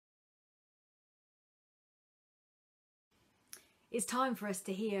It's time for us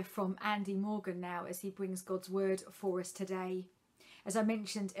to hear from Andy Morgan now as he brings God's word for us today. As I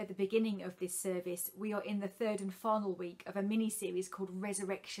mentioned at the beginning of this service, we are in the third and final week of a mini-series called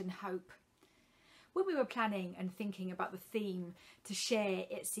Resurrection Hope. When we were planning and thinking about the theme to share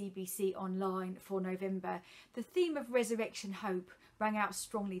at CBC Online for November, the theme of Resurrection Hope rang out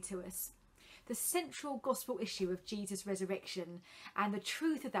strongly to us. The central gospel issue of Jesus' resurrection and the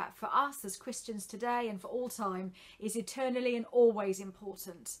truth of that for us as Christians today and for all time is eternally and always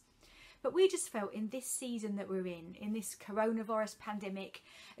important. But we just felt in this season that we're in this coronavirus pandemic,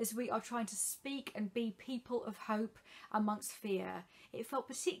 as we are trying to speak and be people of hope amongst fear, it felt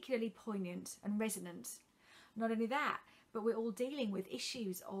particularly poignant and resonant. Not only that, but we're all dealing with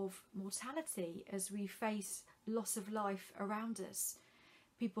issues of mortality as we face loss of life around us.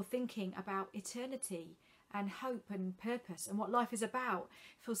 People thinking about eternity and hope and purpose and what life is about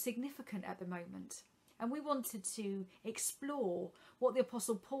feels significant at the moment. And we wanted to explore what the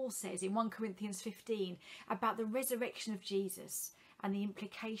Apostle Paul says in 1 Corinthians 15 about the resurrection of Jesus and the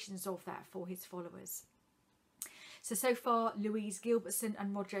implications of that for his followers. So far, Louise Gilbertson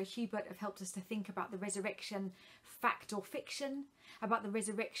and Roger Hubert have helped us to think about the resurrection, fact or fiction, about the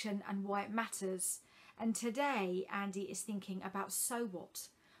resurrection and why it matters. And today, Andy is thinking about so what?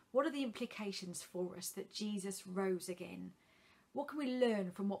 What are the implications for us that Jesus rose again? What can we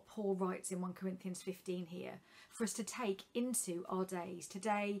learn from what Paul writes in 1 Corinthians 15 here for us to take into our days,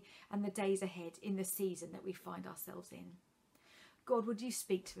 today and the days ahead in the season that we find ourselves in? God, would you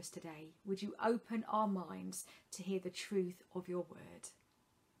speak to us today? Would you open our minds to hear the truth of your word?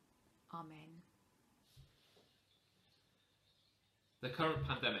 Amen. The current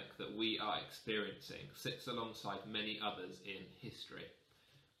pandemic that we are experiencing sits alongside many others in history.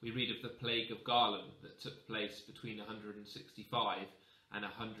 We read of the Plague of Garland that took place between 165 and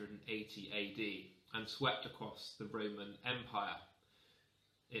 180 AD and swept across the Roman Empire.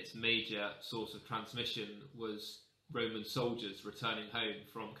 Its major source of transmission was Roman soldiers returning home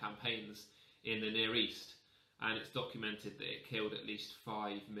from campaigns in the Near East, and it's documented that it killed at least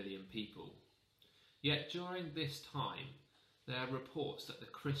 5 million people. Yet during this time, there are reports that the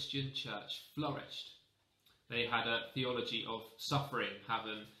Christian church flourished. They had a theology of suffering,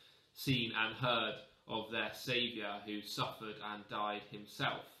 having seen and heard of their Saviour who suffered and died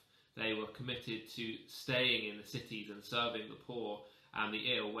himself. They were committed to staying in the cities and serving the poor and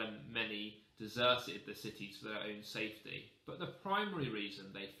the ill when many deserted the cities for their own safety. But the primary reason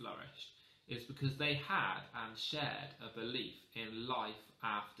they flourished is because they had and shared a belief in life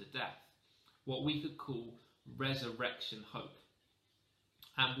after death, what we could call resurrection hope.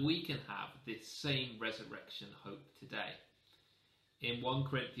 And we can have this same resurrection hope today. In 1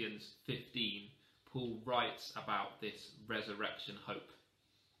 Corinthians 15, Paul writes about this resurrection hope.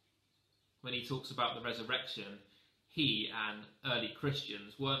 When he talks about the resurrection, he and early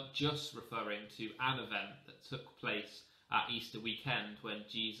Christians weren't just referring to an event that took place at Easter weekend when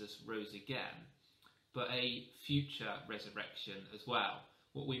Jesus rose again, but a future resurrection as well,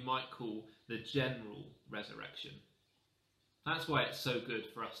 what we might call the general resurrection. That's why it's so good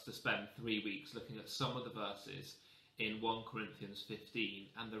for us to spend 3 weeks looking at some of the verses in 1 Corinthians 15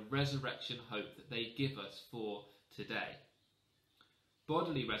 and the resurrection hope that they give us for today.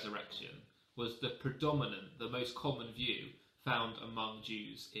 Bodily resurrection was the predominant, the most common view found among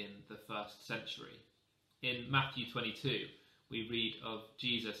Jews in the first century. In Matthew 22, we read of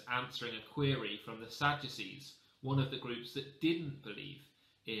Jesus answering a query from the Sadducees, one of the groups that didn't believe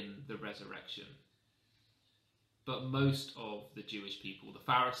in the resurrection. But most of the Jewish people, the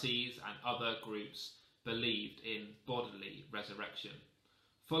Pharisees and other groups, believed in bodily resurrection.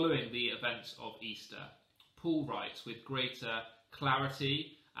 Following the events of Easter, Paul writes with greater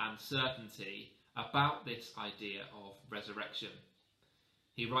clarity and certainty about this idea of resurrection.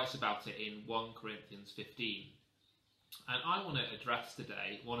 He writes about it in 1 Corinthians 15. And I want to address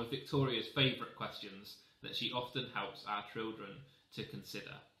today one of Victoria's favourite questions that she often helps our children to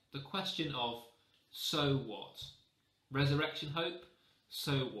consider. The question of, so what? Resurrection hope?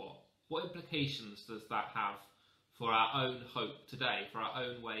 So what? What implications does that have for our own hope today, for our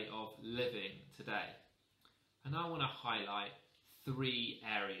own way of living today? And I want to highlight 3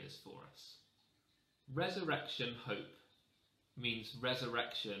 areas for us. Resurrection hope means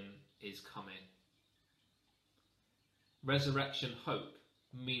resurrection is coming. Resurrection hope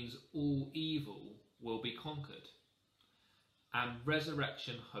means all evil will be conquered. And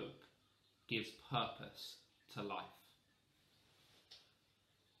resurrection hope gives purpose to life.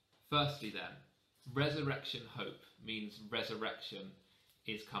 Firstly then, resurrection hope means resurrection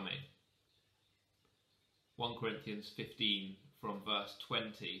is coming. 1 Corinthians 15 from verse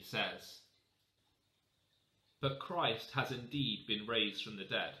 20 says, But Christ has indeed been raised from the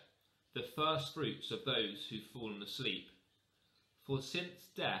dead, the first fruits of those who've fallen asleep. For since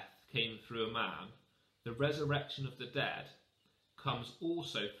death came through a man, the resurrection of the dead comes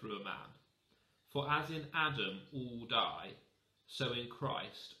also through a man. For as in Adam all die, so in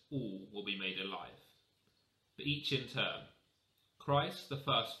Christ all will be made alive. But each in turn. Christ the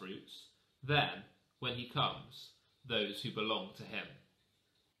firstfruits, then, when he comes, those who belong to him.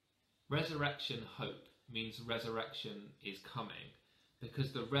 Resurrection hope means resurrection is coming,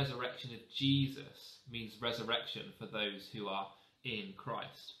 because the resurrection of Jesus means resurrection for those who are in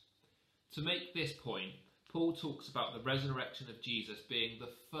Christ. To make this point, Paul talks about the resurrection of Jesus being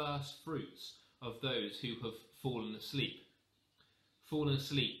the first fruits of those who have fallen asleep. Fallen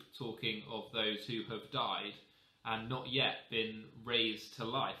asleep, talking of those who have died and not yet been raised to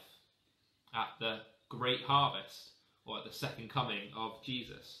life at the great harvest, or at the second coming of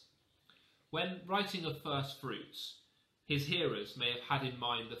Jesus. When writing of first fruits, his hearers may have had in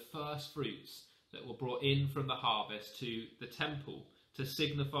mind the first fruits that were brought in from the harvest to the temple to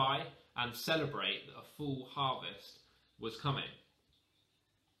signify and celebrate that a full harvest was coming.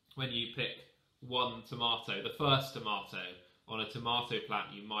 When you pick one tomato, the first tomato on a tomato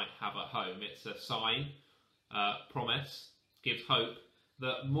plant you might have at home, it's a sign, promise, gives hope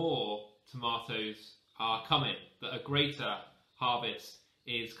that more tomatoes are coming, that a greater harvest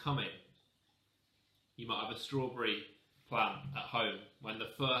is coming. You might have a strawberry plant at home. When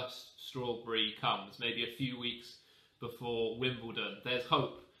the first strawberry comes, maybe a few weeks before Wimbledon, there's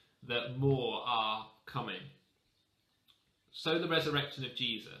hope that more are coming. So the resurrection of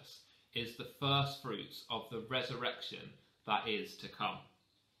Jesus is the first fruits of the resurrection that is to come.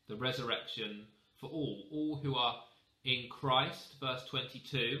 The resurrection for all who are in Christ, verse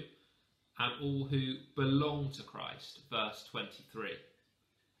 22, and all who belong to Christ, verse 23.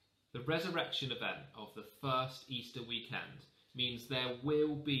 The resurrection event of the first Easter weekend means there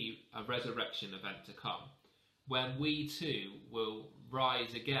will be a resurrection event to come, when we too will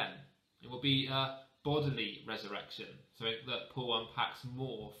rise again. It will be a bodily resurrection, so that Paul unpacks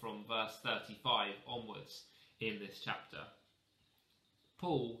more from verse 35 onwards in this chapter.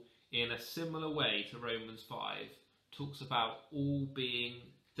 Paul, in a similar way to Romans 5, talks about all being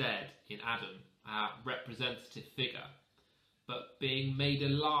dead in Adam, our representative figure, but being made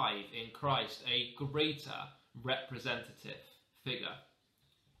alive in Christ, a greater representative figure.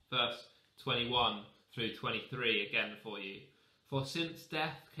 Verse 21 through 23 again for you. For since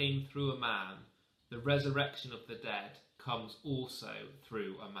death came through a man, the resurrection of the dead comes also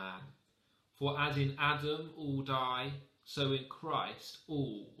through a man. For as in Adam all die, so in Christ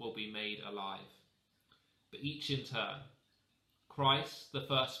all will be made alive. But each in turn. Christ the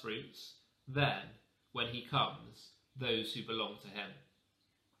firstfruits, then, when he comes, those who belong to him.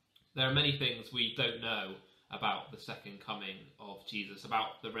 There are many things we don't know about the second coming of Jesus,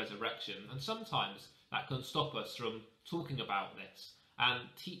 about the resurrection, and sometimes that can stop us from talking about this and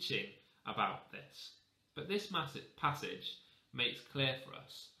teaching about this. But this passage makes clear for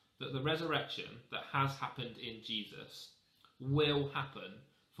us that the resurrection that has happened in Jesus will happen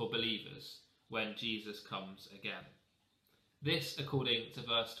for believers when Jesus comes again. This, according to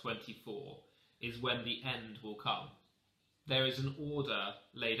verse 24, is when the end will come. There is an order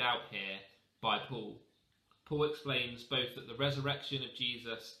laid out here by Paul. Paul explains both that the resurrection of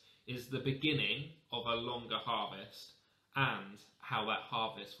Jesus is the beginning of a longer harvest and how that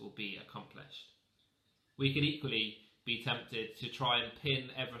harvest will be accomplished. We could equally be tempted to try and pin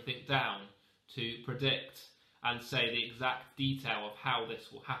everything down, to predict and say the exact detail of how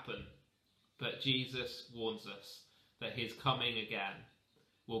this will happen. But Jesus warns us that his coming again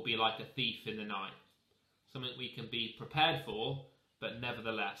will be like a thief in the night, something we can be prepared for, but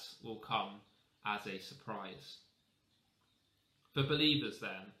nevertheless will come as a surprise. For believers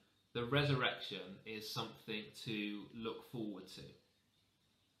then, the resurrection is something to look forward to.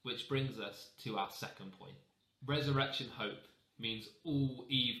 Which brings us to our second point. Resurrection hope means all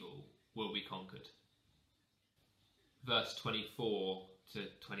evil will be conquered. Verse 24 to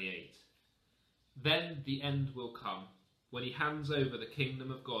 28. Then the end will come, when he hands over the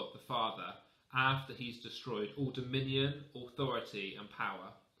kingdom of God the Father, after he's destroyed all dominion, authority and power.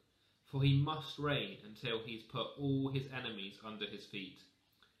 For he must reign until he's put all his enemies under his feet.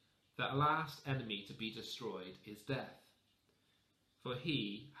 That last enemy to be destroyed is death. For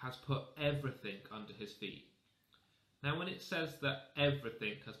he has put everything under his feet. Now when it says that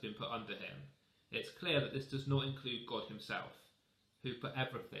everything has been put under him, it's clear that this does not include God himself, who put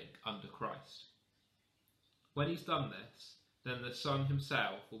everything under Christ. When he's done this, then the Son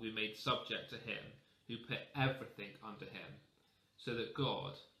himself will be made subject to him who put everything under him, so that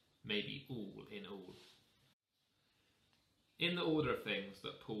God may be all in all. in the order of things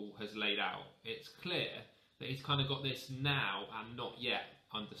that Paul has laid out, it's clear that he's kind of got this now and not yet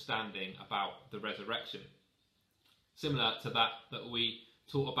understanding about the resurrection. Similar to that we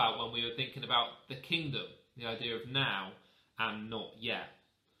talked about when we were thinking about the kingdom, the idea of now and not yet.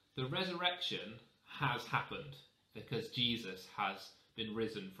 The resurrection has happened because Jesus has been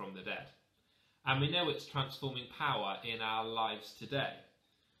risen from the dead. And we know it's transforming power in our lives today.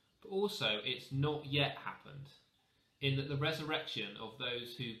 But also it's not yet happened, in that the resurrection of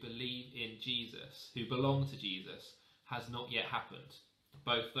those who believe in Jesus, who belong to Jesus, has not yet happened.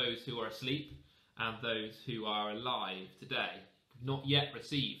 Both those who are asleep and those who are alive today have not yet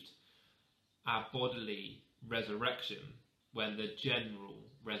received our bodily resurrection when the general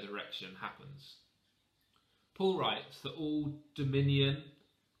resurrection happens. Paul writes that all dominion,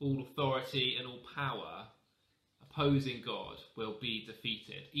 all authority and all power opposing God will be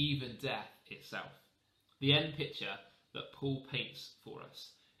defeated, even death itself. The end picture that Paul paints for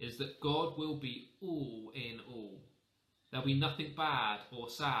us is that God will be all in all. There'll be nothing bad or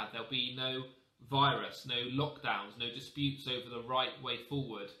sad. There'll be no virus, no lockdowns, no disputes over the right way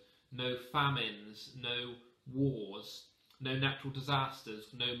forward, no famines, no wars, no natural disasters,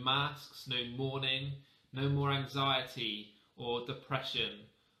 no masks, no mourning, no more anxiety or depression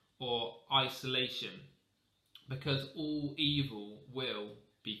or isolation, because all evil will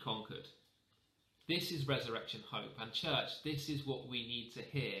be conquered. This is resurrection hope, and church, this is what we need to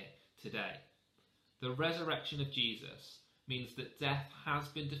hear today. The resurrection of Jesus means that death has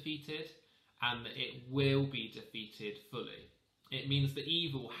been defeated and that it will be defeated fully. It means that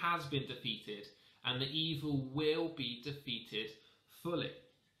evil has been defeated and that evil will be defeated fully.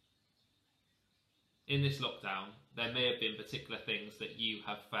 In this lockdown, there may have been particular things that you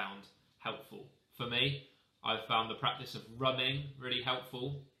have found helpful. For me, I've found the practice of running really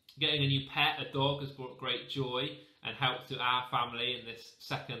helpful. Getting a new pet, a dog, has brought great joy and help to our family in this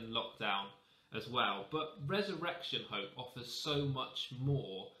second lockdown as well. But resurrection hope offers so much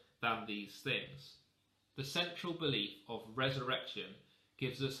more than these things. The central belief of resurrection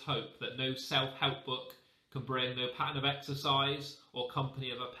gives us hope that no self-help book can bring, no pattern of exercise or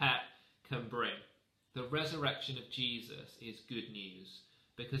company of a pet can bring. The resurrection of Jesus is good news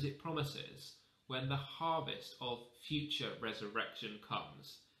because it promises, when the harvest of future resurrection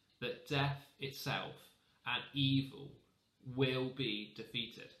comes, that death itself and evil will be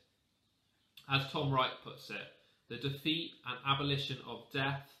defeated. As Tom Wright puts it, the defeat and abolition of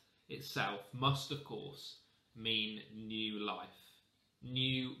death itself must, of course, mean new life,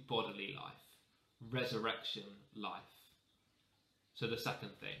 new bodily life, resurrection life. So the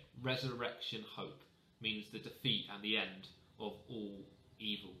second thing, resurrection hope, means the defeat and the end of all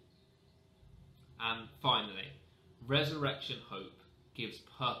evil. And finally, resurrection hope gives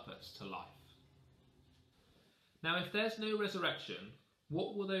purpose to life. Now, if there's no resurrection,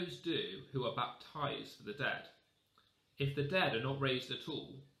 what will those do who are baptized for the dead? If the dead are not raised at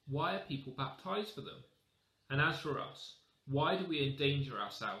all, why are people baptized for them? And as for us, why do we endanger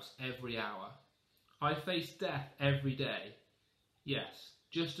ourselves every hour? I face death every day. Yes,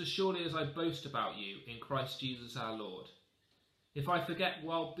 just as surely as I boast about you in Christ Jesus our Lord. If I forget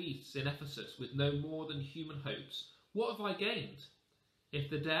wild beasts in Ephesus with no more than human hopes, what have I gained? If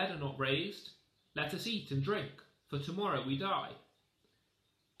the dead are not raised, let us eat and drink, for tomorrow we die.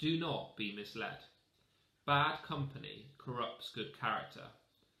 Do not be misled. Bad company corrupts good character.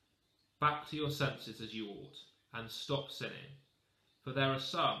 Back to your senses as you ought, and stop sinning, for there are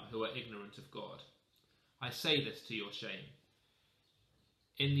some who are ignorant of God. I say this to your shame.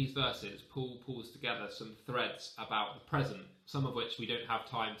 In these verses, Paul pulls together some threads about the present, some of which we don't have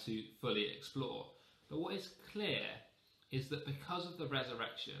time to fully explore. But what is clear is that because of the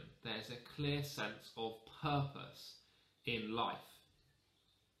resurrection, there's a clear sense of purpose in life.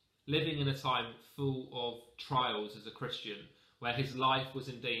 Living in a time full of trials as a Christian, where his life was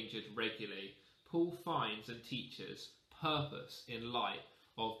endangered regularly, Paul finds and teaches purpose in light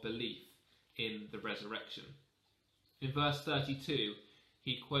of belief in the resurrection. In verse 32,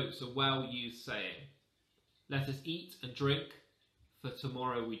 he quotes a well-used saying, "Let us eat and drink, for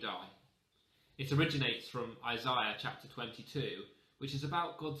tomorrow we die." It originates from Isaiah chapter 22, which is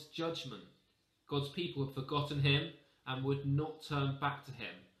about God's judgment. God's people had forgotten him and would not turn back to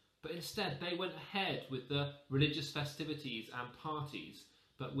him, but instead they went ahead with the religious festivities and parties,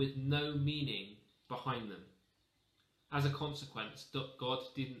 but with no meaning behind them. As a consequence,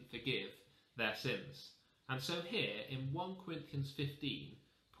 God didn't forgive their sins. And so here, in 1 Corinthians 15,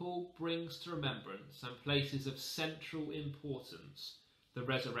 Paul brings to remembrance and places of central importance the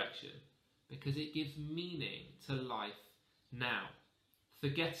resurrection, because it gives meaning to life now.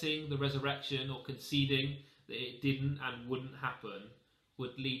 Forgetting the resurrection or conceding that it didn't and wouldn't happen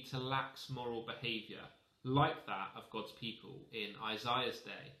would lead to lax moral behaviour, like that of God's people in Isaiah's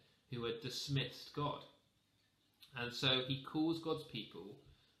day, who had dismissed God. And so he calls God's people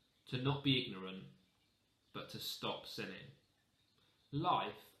to not be ignorant, but to stop sinning.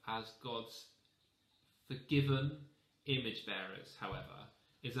 Life as God's forgiven image bearers, however,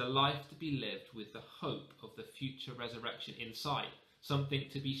 is a life to be lived with the hope of the future resurrection in sight, something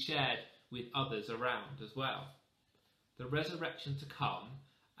to be shared with others around as well. The resurrection to come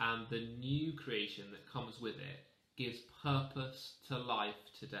and the new creation that comes with it gives purpose to life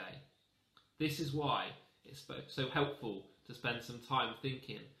today. This is why it's so helpful to spend some time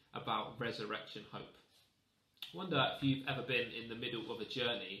thinking about resurrection hope. I wonder if you've ever been in the middle of a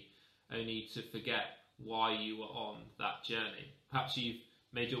journey only to forget why you were on that journey. Perhaps you've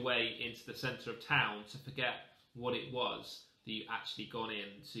made your way into the centre of town to forget what it was that you actually gone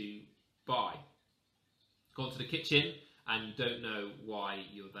in to buy. Gone to the kitchen and you don't know why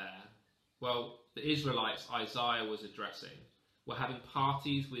you're there. Well, the Israelites Isaiah was addressing were having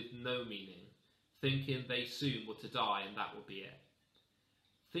parties with no meaning, thinking they soon were to die and that would be it.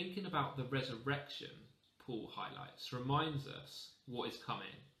 Thinking about the resurrection, Paul highlights, reminds us what is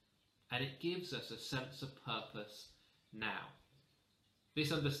coming, and it gives us a sense of purpose now.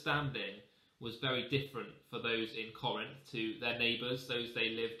 This understanding was very different for those in Corinth to their neighbours, those they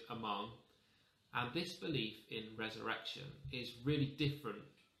lived among, and this belief in resurrection is really different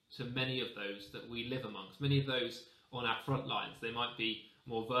to many of those that we live amongst, many of those on our front lines. They might be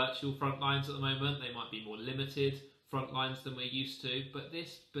more virtual front lines at the moment, they might be more limited front lines than we're used to, but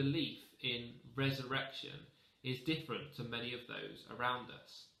this belief in resurrection is different to many of those around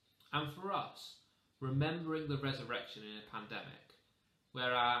us. And for us, remembering the resurrection in a pandemic,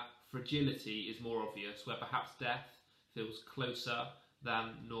 where our fragility is more obvious, where perhaps death feels closer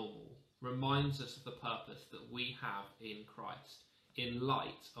than normal, reminds us of the purpose that we have in Christ, in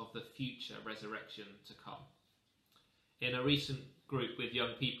light of the future resurrection to come. In a recent group with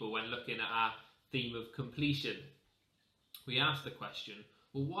young people, when looking at our theme of completion, we asked the question,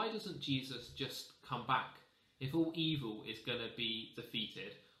 well, why doesn't Jesus just come back? If all evil is going to be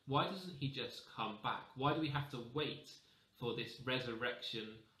defeated, why doesn't he just come back? Why do we have to wait for this resurrection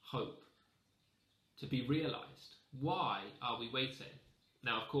hope to be realised? Why are we waiting?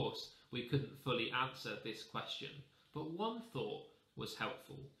 Now, of course, we couldn't fully answer this question, but one thought was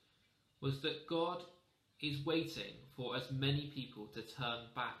helpful, was that God is waiting for as many people to turn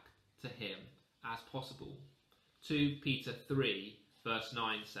back to him as possible. 2 Peter 3 verse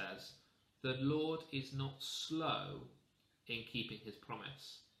 9 says, "The Lord is not slow in keeping his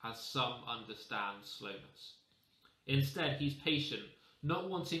promise, as some understand slowness. Instead, he's patient, not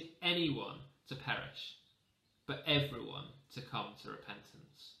wanting anyone to perish, but everyone to come to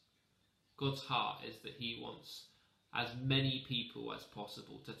repentance." God's heart is that he wants as many people as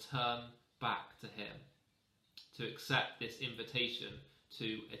possible to turn back to him, to accept this invitation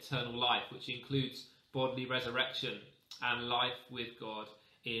to eternal life, which includes bodily resurrection and life with God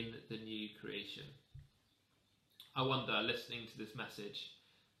in the new creation. I wonder, listening to this message,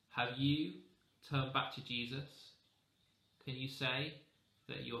 have you turned back to Jesus? Can you say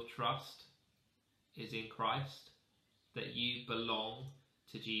that your trust is in Christ, that you belong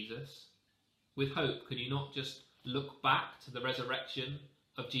to Jesus? With hope, can you not just look back to the resurrection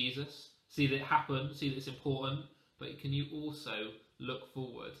of Jesus, see that it happened, see that it's important, but can you also look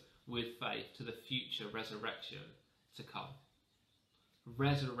forward with faith to the future resurrection to come?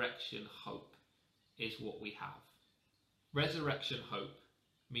 Resurrection hope is what we have. Resurrection hope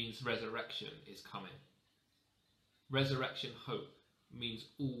means resurrection is coming. Resurrection hope means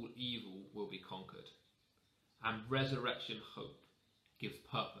all evil will be conquered. And resurrection hope gives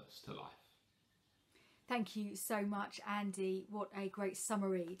purpose to life. Thank you so much, Andy. What a great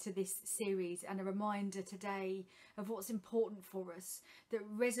summary to this series, and a reminder today of what's important for us, that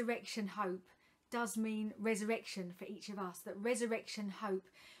resurrection hope does mean resurrection for each of us, that resurrection hope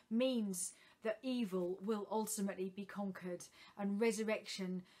means that evil will ultimately be conquered, and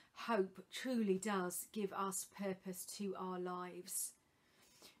resurrection hope truly does give us purpose to our lives.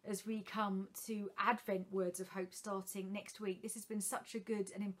 As we come to Advent Words of Hope starting next week, this has been such a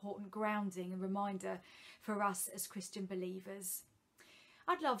good and important grounding and reminder for us as Christian believers.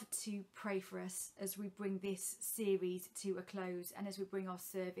 I'd love to pray for us as we bring this series to a close and as we bring our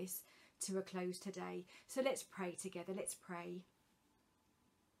service to a close today. So let's pray together. Let's pray.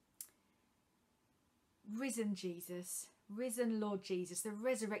 Risen Jesus, risen Lord Jesus, the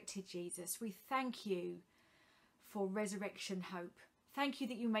resurrected Jesus, we thank you for resurrection hope. Thank you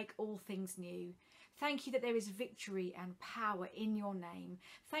that you make all things new. Thank you that there is victory and power in your name.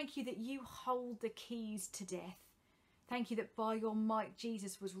 Thank you that you hold the keys to death. Thank you that by your might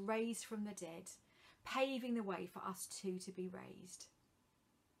Jesus was raised from the dead, paving the way for us too to be raised.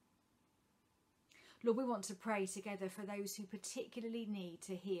 Lord, we want to pray together for those who particularly need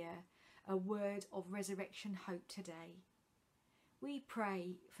to hear a word of resurrection hope today. We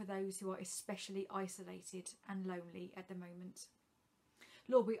pray for those who are especially isolated and lonely at the moment.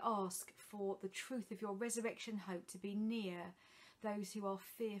 Lord, we ask for the truth of your resurrection hope to be near those who are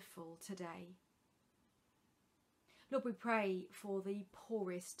fearful today. Lord, we pray for the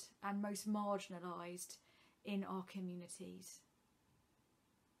poorest and most marginalised in our communities.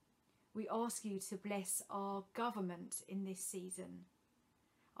 We ask you to bless our government in this season.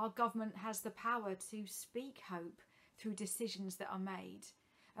 Our government has the power to speak hope through decisions that are made.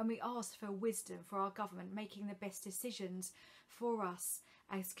 And we ask for wisdom for our government making the best decisions for us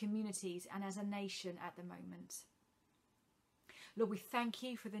as communities and as a nation at the moment. Lord, we thank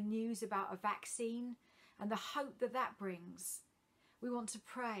you for the news about a vaccine and the hope that that brings. We want to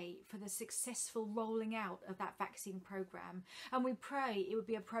pray for the successful rolling out of that vaccine programme. And we pray it would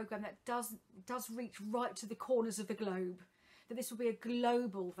be a programme that does reach right to the corners of the globe. That this will be a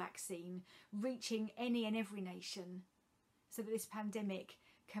global vaccine reaching any and every nation so that this pandemic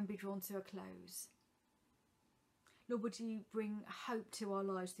can be drawn to a close. Lord, would you bring hope to our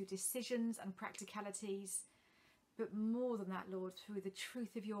lives through decisions and practicalities, but more than that, Lord, through the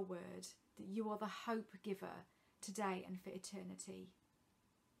truth of your word, that you are the hope giver today and for eternity.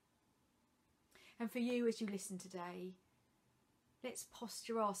 And for you, as you listen today, let's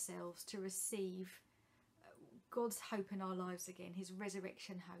posture ourselves to receive God's hope in our lives again, his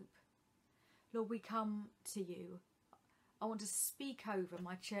resurrection hope. Lord, we come to you. I want to speak over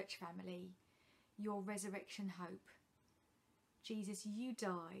my church family, your resurrection hope. Jesus, you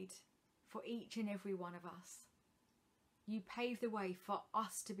died for each and every one of us. You paved the way for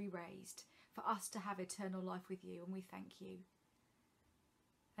us to be raised, for us to have eternal life with you, and we thank you.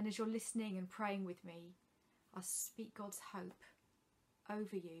 And as you're listening and praying with me, I speak God's hope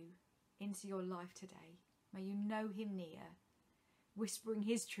over you into your life today. May you know him near, whispering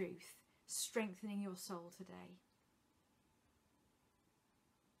his truth, strengthening your soul today.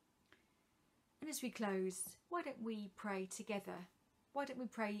 And as we close, why don't we pray together? Why don't we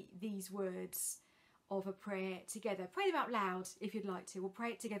pray these words of a prayer together? Pray them out loud if you'd like to. We'll pray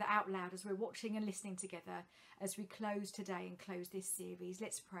it together out loud as we're watching and listening together as we close today and close this series.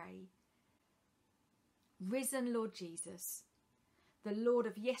 Let's pray. Risen Lord Jesus, the Lord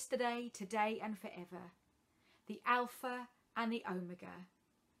of yesterday, today and forever, the Alpha and the Omega.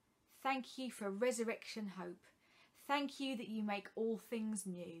 Thank you for resurrection hope. Thank you that you make all things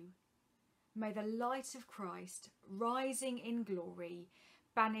new. May the light of Christ, rising in glory,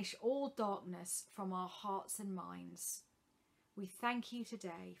 banish all darkness from our hearts and minds. We thank you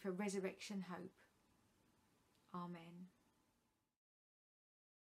today for resurrection hope. Amen.